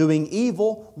 than for doing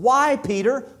evil. Why,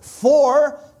 Peter?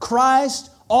 For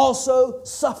Christ also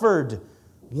suffered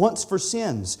once for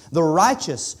sins, the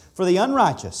righteous for the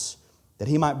unrighteous, that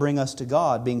He might bring us to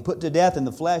God, being put to death in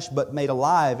the flesh, but made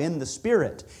alive in the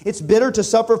Spirit. It's better to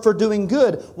suffer for doing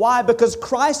good. Why? Because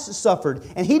Christ suffered,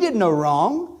 and He did no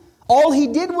wrong. All He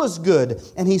did was good,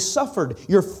 and He suffered.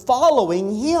 You're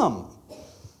following Him.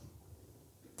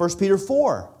 1 Peter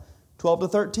 4,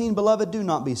 12-13, Beloved, do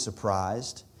not be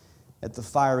surprised at the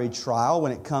fiery trial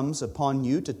when it comes upon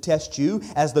you to test you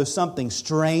as though something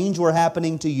strange were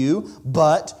happening to you,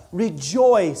 but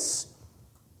rejoice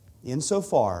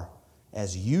insofar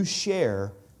as you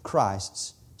share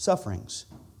Christ's sufferings,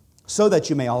 so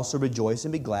that you may also rejoice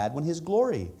and be glad when His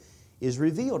glory is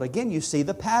revealed. Again, you see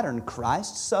the pattern.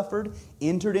 Christ suffered,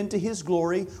 entered into His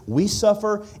glory. We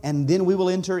suffer, and then we will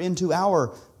enter into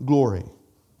our glory.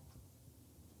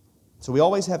 So we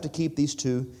always have to keep these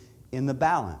two in the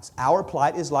balance. Our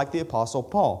plight is like the Apostle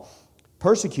Paul,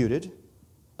 persecuted,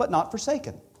 but not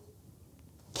forsaken,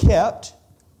 kept,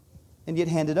 and yet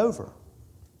handed over.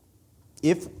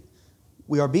 If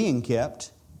we are being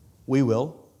kept, we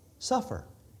will suffer.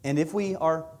 And if we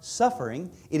are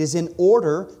suffering, it is in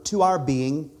order to our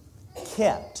being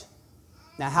kept.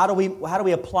 Now, how do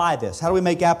we apply this? How do we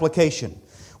make application?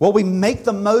 Well, we make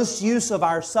the most use of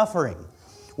our suffering.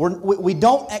 We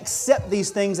don't accept these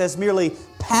things as merely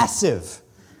passive.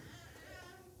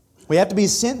 We have to be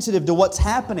sensitive to what's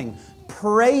happening,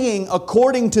 praying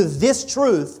according to this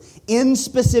truth in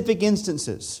specific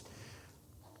instances.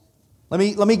 Let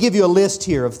me give you a list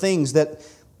here of things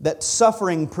that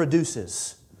suffering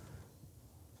produces.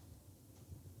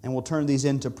 And we'll turn these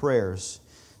into prayers.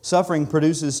 Suffering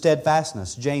produces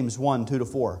steadfastness. James 1,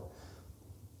 2-4.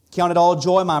 Count it all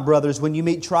joy, my brothers, when you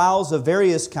meet trials of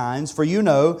various kinds, for you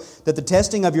know that the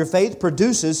testing of your faith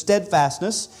produces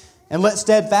steadfastness. And let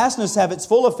steadfastness have its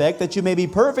full effect, that you may be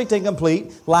perfect and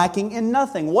complete, lacking in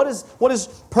nothing. What is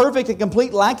perfect and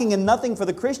complete, lacking in nothing for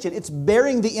the Christian? It's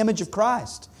bearing the image of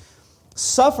Christ.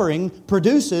 Suffering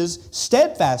produces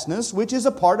steadfastness, which is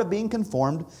a part of being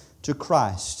conformed to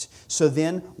Christ. So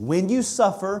then, when you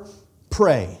suffer,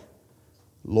 pray,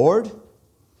 Lord,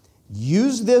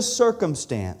 use this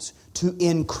circumstance to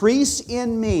increase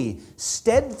in me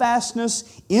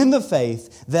steadfastness in the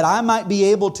faith, that I might be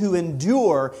able to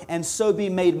endure and so be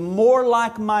made more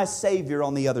like my Savior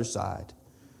on the other side.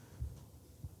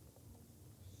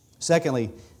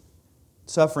 Secondly,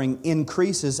 suffering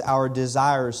increases our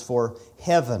desires for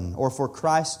heaven or for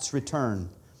Christ's return.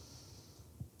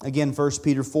 Again, 1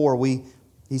 Peter 4,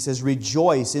 he says,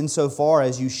 rejoice insofar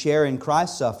as you share in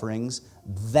Christ's sufferings,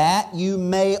 that you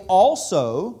may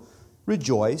also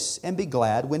rejoice and be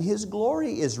glad when His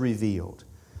glory is revealed.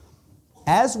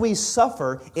 As we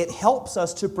suffer, it helps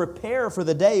us to prepare for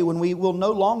the day when we will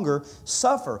no longer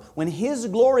suffer. When His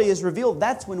glory is revealed,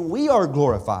 that's when we are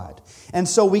glorified. And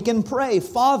so we can pray,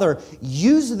 Father,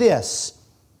 use this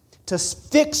to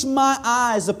fix my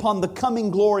eyes upon the coming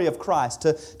glory of Christ,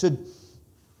 to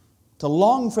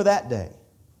long for that day.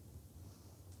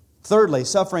 Thirdly,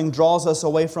 suffering draws us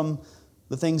away from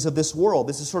the things of this world.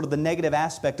 This is sort of the negative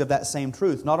aspect of that same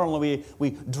truth. Not only are we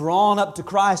drawn up to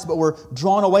Christ, but we're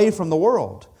drawn away from the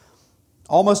world.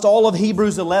 Almost all of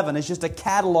Hebrews 11 is just a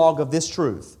catalog of this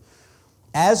truth.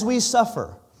 As we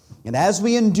suffer and as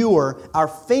we endure, our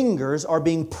fingers are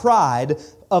being pried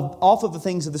off of the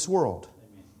things of this world.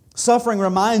 Suffering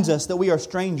reminds us that we are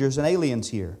strangers and aliens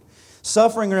here.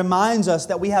 Suffering reminds us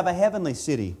that we have a heavenly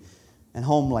city and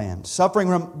homeland.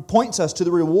 Suffering points us to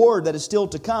the reward that is still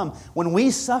to come. When we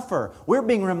suffer, we're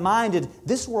being reminded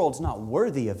this world's not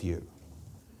worthy of you.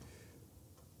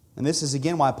 And this is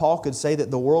again why Paul could say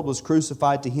that the world was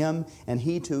crucified to him and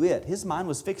he to it. His mind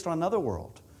was fixed on another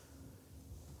world.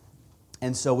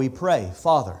 And so we pray,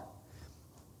 Father,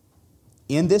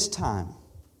 in this time,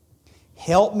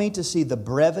 help me to see the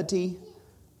brevity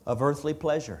of earthly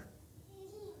pleasure.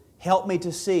 Help me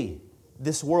to see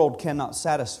this world cannot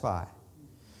satisfy.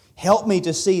 Help me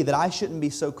to see that I shouldn't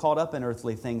be so caught up in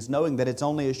earthly things, knowing that it's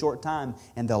only a short time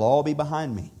and they'll all be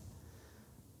behind me.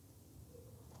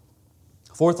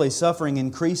 Fourthly, suffering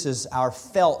increases our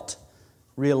felt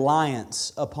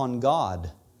reliance upon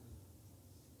God.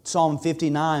 Psalm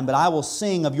 59, but I will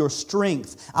sing of your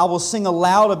strength. I will sing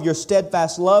aloud of your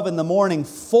steadfast love in the morning,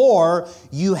 for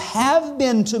you have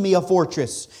been to me a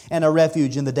fortress and a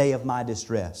refuge in the day of my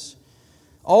distress.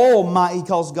 Oh my, he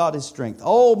calls God His strength.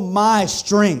 Oh my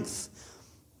strength,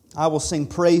 I will sing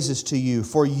praises to you.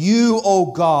 For you,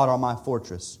 O God, are my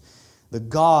fortress, the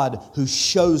God who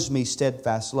shows me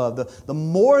steadfast love. The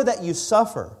more that you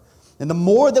suffer, and the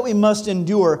more that we must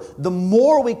endure, the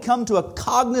more we come to a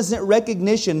cognizant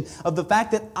recognition of the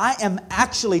fact that I am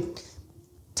actually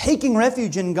taking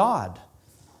refuge in God.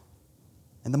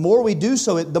 And the more we do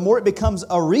so, the more it becomes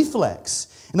a reflex.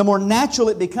 And the more natural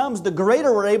it becomes, the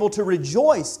greater we're able to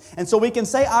rejoice. And so we can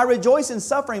say, I rejoice in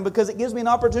suffering because it gives me an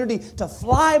opportunity to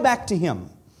fly back to Him.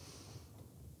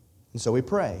 And so we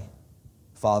pray,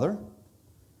 Father,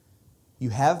 you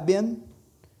have been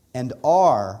and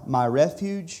are my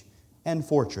refuge and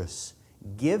fortress.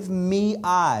 Give me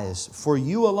eyes for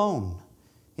you alone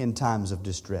in times of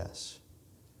distress.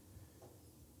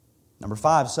 Number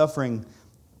 5, suffering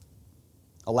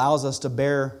allows us to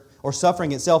bear, or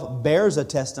suffering itself bears a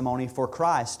testimony for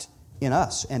Christ in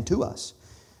us and to us.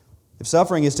 If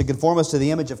suffering is to conform us to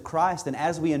the image of Christ, then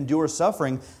as we endure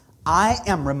suffering, I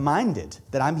am reminded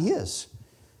that I'm His.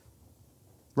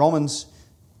 Romans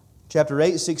Chapter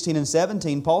 8, 16 and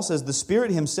 17, Paul says, "The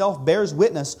Spirit Himself bears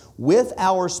witness with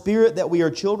our spirit that we are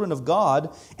children of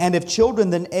God, and if children,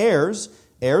 then heirs,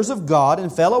 heirs of God, and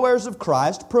fellow heirs of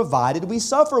Christ, provided we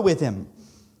suffer with Him,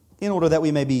 in order that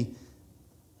we may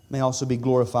also be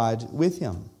glorified with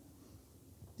Him."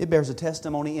 It bears a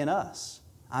testimony in us.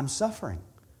 I'm suffering.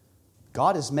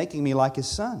 God is making me like His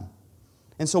Son.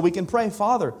 And so we can pray,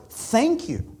 "Father, thank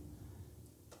You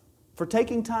for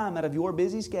taking time out of Your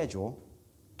busy schedule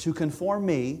to conform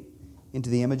me into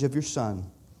the image of Your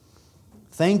Son.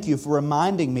 Thank You for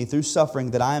reminding me through suffering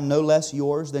that I am no less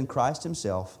Yours than Christ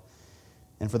Himself,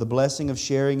 and for the blessing of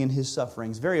sharing in His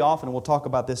sufferings." Very often, we'll talk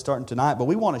about this starting tonight, but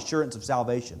we want assurance of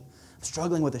salvation. I'm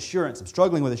struggling with assurance.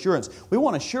 We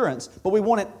want assurance, but we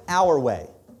want it our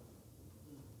way.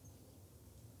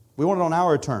 We want it on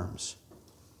our terms.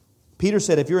 Peter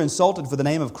said, "If you're insulted for the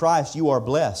name of Christ, you are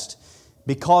blessed,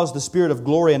 because the Spirit of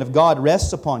glory and of God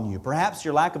rests upon you." Perhaps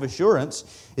your lack of assurance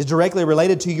is directly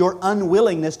related to your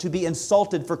unwillingness to be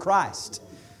insulted for Christ.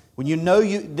 When you know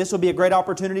this will be a great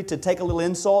opportunity to take a little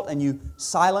insult and you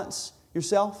silence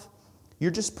yourself, you're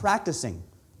just practicing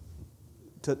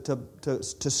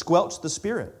to squelch the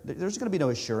Spirit. There's going to be no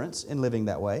assurance in living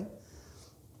that way.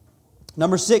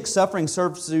 Number 6, suffering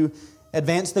serves to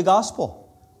advance the gospel.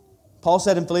 Paul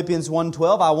said in Philippians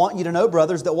 1:12, "I want you to know,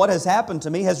 brothers, that what has happened to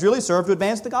me has really served to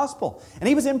advance the gospel." And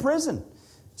he was in prison.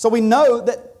 So we know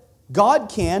that God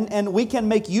can and we can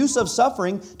make use of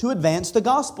suffering to advance the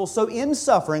gospel. So in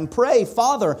suffering, pray,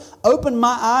 "Father, open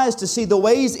my eyes to see the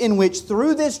ways in which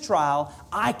through this trial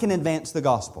I can advance the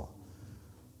gospel."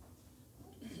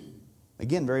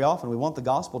 Again, very often we want the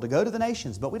gospel to go to the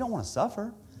nations, but we don't want to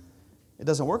suffer. It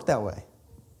doesn't work that way.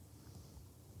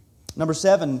 Number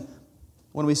 7,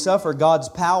 when we suffer, God's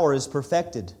power is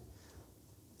perfected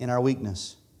in our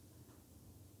weakness.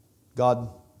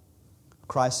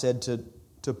 Christ said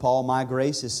to Paul, "My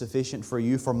grace is sufficient for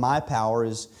you, for my power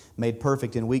is made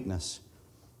perfect in weakness."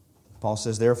 Paul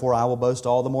says, "Therefore I will boast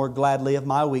all the more gladly of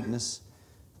my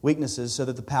weaknesses, so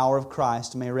that the power of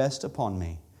Christ may rest upon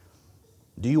me."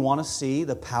 Do you want to see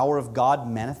the power of God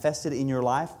manifested in your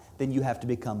life? Then you have to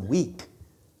become weak.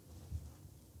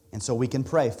 And so we can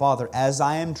pray, "Father, as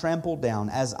I am trampled down,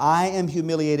 as I am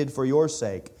humiliated for Your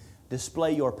sake,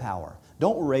 display Your power.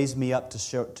 Don't raise me up to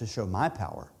show my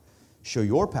power. Show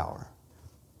Your power."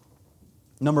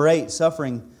 Number 8,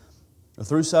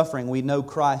 through suffering, we know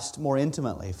Christ more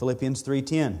intimately. Philippians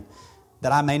 3:10,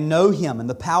 "That I may know Him and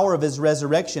the power of His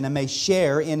resurrection, and may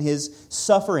share in His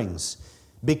sufferings,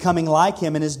 becoming like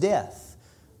Him in His death."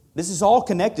 This is all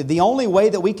connected. The only way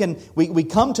that we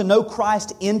come to know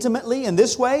Christ intimately in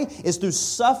this way is through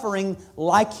suffering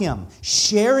like Him,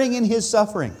 sharing in His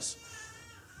sufferings.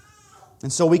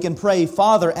 And so we can pray,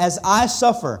 "Father, as I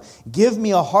suffer, give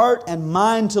me a heart and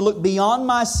mind to look beyond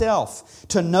myself,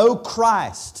 to know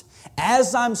Christ.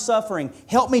 As I'm suffering,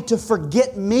 help me to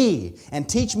forget me and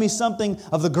teach me something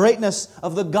of the greatness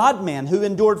of the God-man who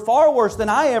endured far worse than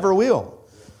I ever will."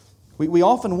 We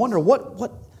often wonder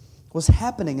what was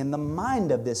happening in the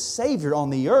mind of this Savior on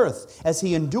the earth as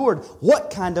He endured. What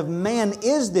kind of man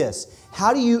is this?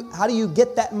 How do you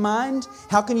get that mind?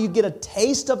 How can you get a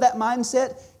taste of that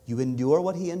mindset? You endure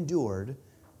what He endured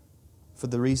for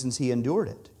the reasons He endured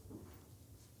it.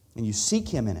 And you seek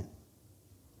Him in it.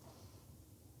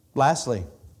 Lastly,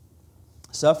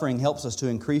 suffering helps us to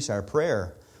increase our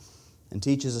prayer and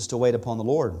teaches us to wait upon the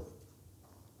Lord.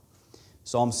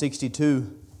 Psalm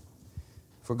 62,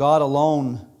 "For God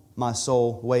alone my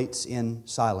soul waits in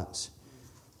silence.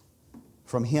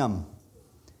 From Him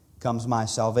comes my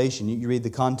salvation." You read the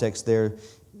context there.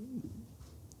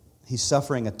 He's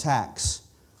suffering attacks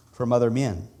from other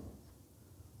men.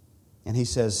 And he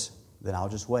says, "Then I'll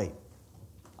just wait.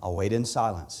 I'll wait in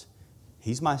silence.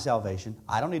 He's my salvation.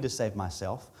 I don't need to save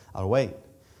myself. I'll wait."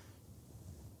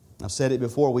 I've said it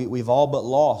before, we've all but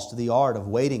lost the art of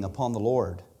waiting upon the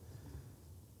Lord.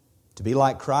 To be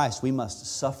like Christ, we must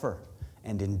suffer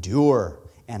and endure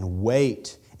and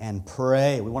wait and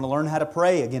pray. We want to learn how to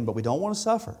pray again, but we don't want to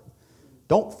suffer.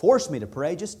 Don't force me to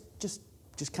pray. Just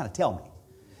kind of tell me.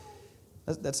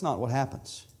 That's not what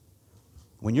happens.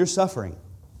 When you're suffering,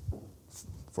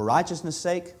 for righteousness'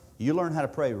 sake, you learn how to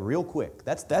pray real quick.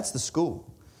 That's the school.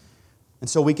 And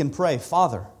so we can pray,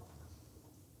 "Father,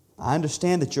 I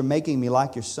understand that You're making me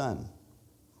like Your Son.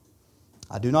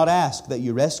 I do not ask that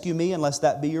You rescue me unless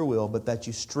that be Your will, but that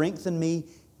You strengthen me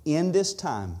in this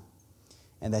time,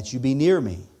 and that You be near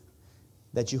me,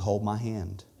 that You hold my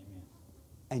hand." Amen.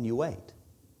 And you wait.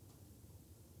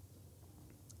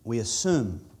 We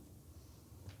assume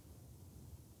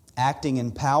acting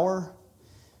in power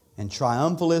and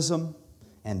triumphalism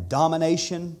and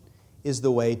domination is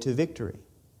the way to victory.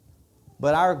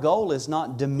 But our goal is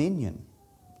not dominion.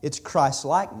 It's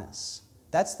Christ-likeness.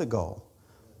 That's the goal.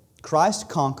 Christ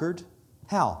conquered,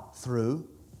 how? Through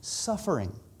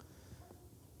suffering.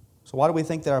 So why do we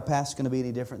think that our path is going to be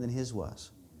any different than His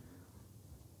was?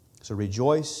 So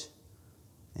rejoice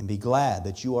and be glad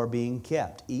that you are being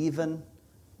kept, even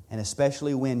and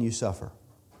especially when you suffer.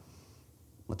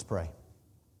 Let's pray.